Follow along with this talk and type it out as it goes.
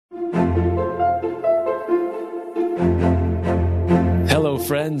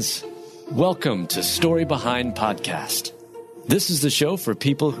friends. Welcome to Story Behind Podcast. This is the show for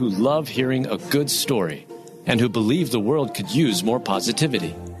people who love hearing a good story and who believe the world could use more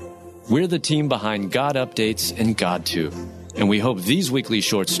positivity. We're the team behind God Updates and God Too, and we hope these weekly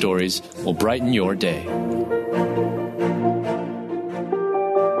short stories will brighten your day.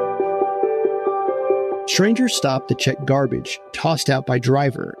 Stranger stopped to check garbage tossed out by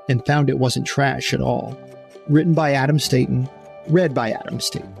driver and found it wasn't trash at all. Written by Adam Staten, read by Adam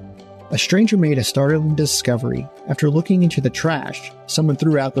Staten. A stranger made a startling discovery after looking into the trash someone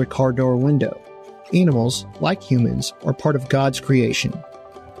threw out their car door window. Animals, like humans, are part of God's creation.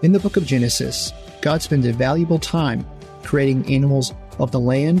 In the book of Genesis, God spends a valuable time creating animals of the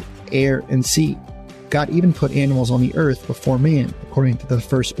land, air, and sea. God even put animals on the earth before man, according to the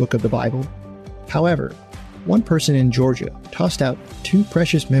first book of the Bible. However, one person in Georgia tossed out two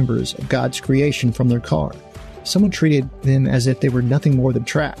precious members of God's creation from their car. Someone treated them as if they were nothing more than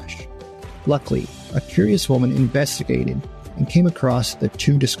trash. Luckily, a curious woman investigated and came across the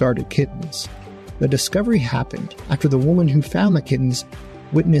two discarded kittens. The discovery happened after the woman who found the kittens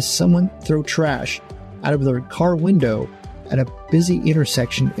witnessed someone throw trash out of their car window at a busy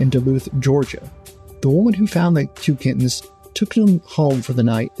intersection in Duluth, Georgia. The woman who found the two kittens took them home for the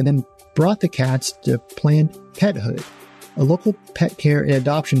night and then brought the cats to Planned Parenthood, a local pet care and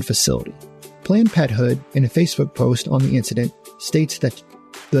adoption facility. Planned Parenthood, in a Facebook post on the incident, states that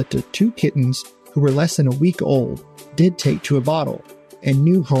the two kittens, who were less than a week old, did take to a bottle, and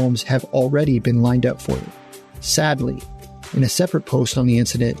new homes have already been lined up for them. Sadly, in a separate post on the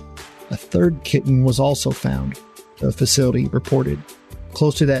incident, a third kitten was also found, the facility reported,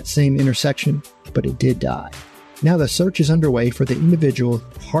 close to that same intersection, but it did die. Now the search is underway for the individual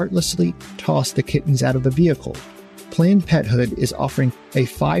who heartlessly tossed the kittens out of the vehicle. Planned Parenthood is offering a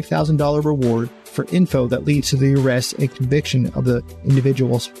 $5,000 reward for info that leads to the arrest and conviction of the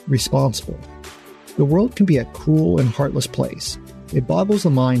individuals responsible. The world can be a cruel and heartless place. It boggles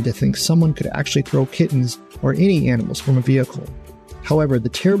the mind to think someone could actually throw kittens or any animals from a vehicle. However, the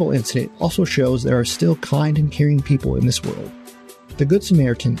terrible incident also shows there are still kind and caring people in this world. The Good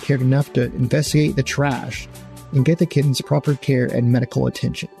Samaritan cared enough to investigate the trash and get the kittens proper care and medical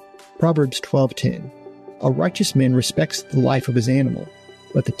attention. Proverbs 12:10. A righteous man respects the life of his animal,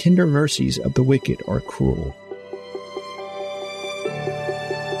 but the tender mercies of the wicked are cruel.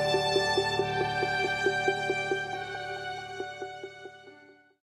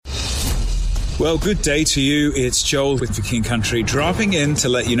 Well, good day to you. It's Joel with The King Country, dropping in to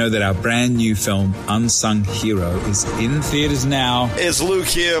let you know that our brand new film, Unsung Hero, is in theaters now. It's Luke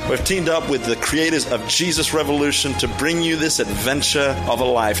here. We've teamed up with the creators of Jesus Revolution to bring you this adventure of a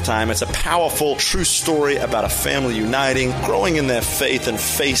lifetime. It's a powerful, true story about a family uniting, growing in their faith, and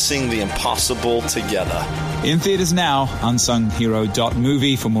facing the impossible together. In theaters now,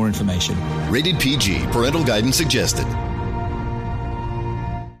 unsunghero.movie for more information. Rated PG. Parental guidance suggested.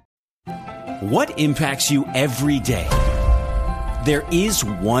 What impacts you every day? There is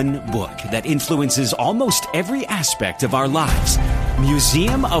one book that influences almost every aspect of our lives.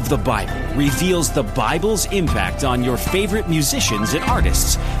 Museum of the Bible reveals the Bible's impact on your favorite musicians and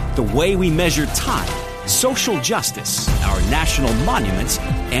artists, the way we measure time, social justice, our national monuments,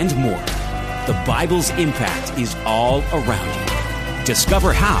 and more. The Bible's impact is all around you.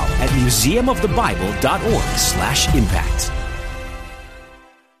 Discover how at museumofthebible.org/impact.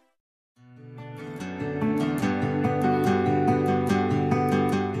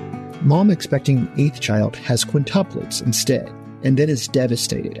 Mom expecting eighth child has quintuplets instead, and then is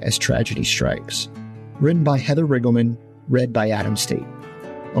devastated as tragedy strikes. Written by Heather Riggleman, read by Adam Staten.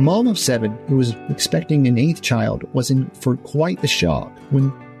 A mom of 7 who was expecting an eighth child was in for quite the shock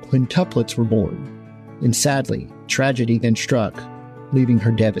when quintuplets were born. And sadly, tragedy then struck, leaving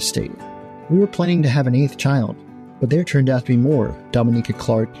her devastated. We were planning to have an eighth child, but there turned out to be more, Dominica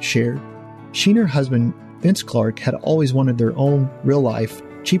Clark shared. She and her husband, Vince Clark, had always wanted their own real-life,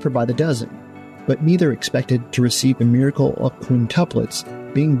 cheaper by the dozen, but neither expected to receive the miracle of quintuplets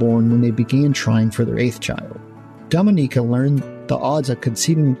being born when they began trying for their eighth child. Dominica learned the odds of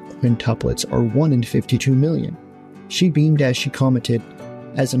conceiving quintuplets are 1 in 52 million. She beamed as she commented,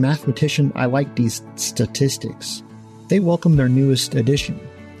 "As a mathematician, I like these statistics." They welcomed their newest addition,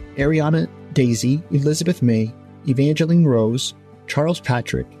 Ariana Daisy, Elizabeth May, Evangeline Rose, Charles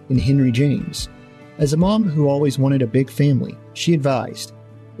Patrick, and Henry James. As a mom who always wanted a big family, she advised,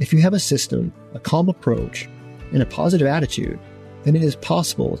 if you have a system, a calm approach, and a positive attitude, then it is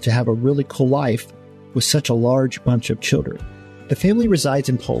possible to have a really cool life with such a large bunch of children. The family resides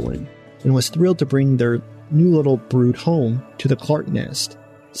in Poland and was thrilled to bring their new little brood home to the Clark nest.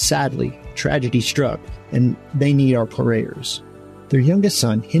 Sadly, tragedy struck, and they need our prayers. Their youngest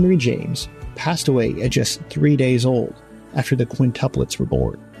son, Henry James, passed away at just 3 days old after the quintuplets were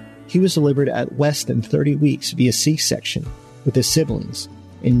born. He was delivered at less than 30 weeks via C-section with his siblings,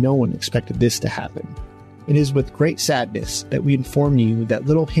 and no one expected this to happen. It is with great sadness that we inform you that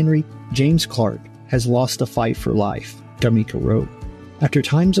little Henry James Clark has lost the fight for life, D'Amica wrote. After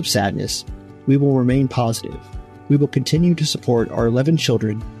times of sadness, we will remain positive. We will continue to support our 11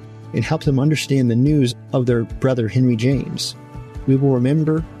 children and help them understand the news of their brother Henry James. We will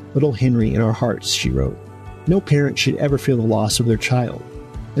remember little Henry in our hearts, she wrote. No parent should ever feel the loss of their child.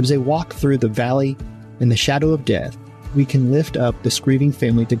 As they walk through the valley and the shadow of death, we can lift up this grieving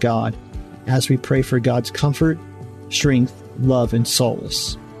family to God as we pray for God's comfort, strength, love, and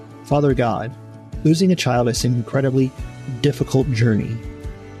solace. Father God, losing a child is an incredibly difficult journey.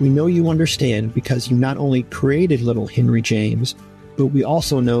 We know you understand because you not only created little Henry James, but we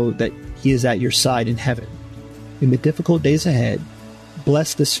also know that he is at your side in heaven. In the difficult days ahead,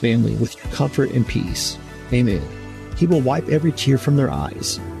 bless this family with your comfort and peace. Amen. He will wipe every tear from their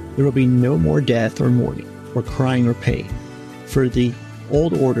eyes. There will be no more death or mourning, or crying or pain, for the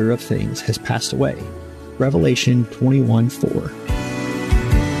old order of things has passed away. Revelation 21:4.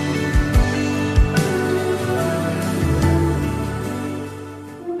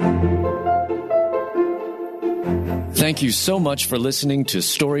 Thank you so much for listening to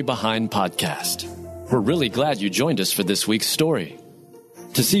Story Behind Podcast. We're really glad you joined us for this week's story.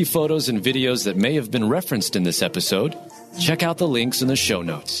 To see photos and videos that may have been referenced in this episode, check out the links in the show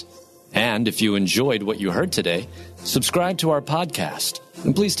notes. And if you enjoyed what you heard today, subscribe to our podcast,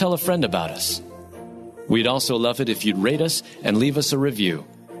 and please tell a friend about us. We'd also love it if you'd rate us and leave us a review.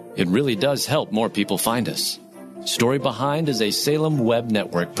 It really does help more people find us. Story Behind is a Salem Web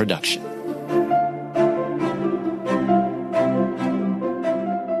Network production.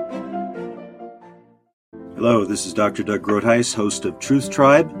 Hello, this is Dr. Doug Groothuis, host of Truth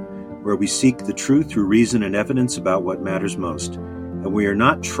Tribe, where we seek the truth through reason and evidence about what matters most. And we are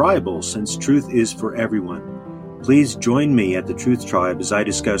not tribal, since truth is for everyone. Please join me at the Truth Tribe as I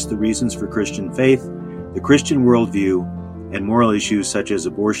discuss the reasons for Christian faith, the Christian worldview, and moral issues such as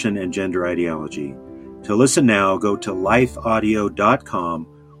abortion and gender ideology. To listen now, go to lifeaudio.com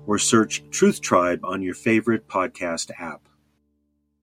or search Truth Tribe on your favorite podcast app.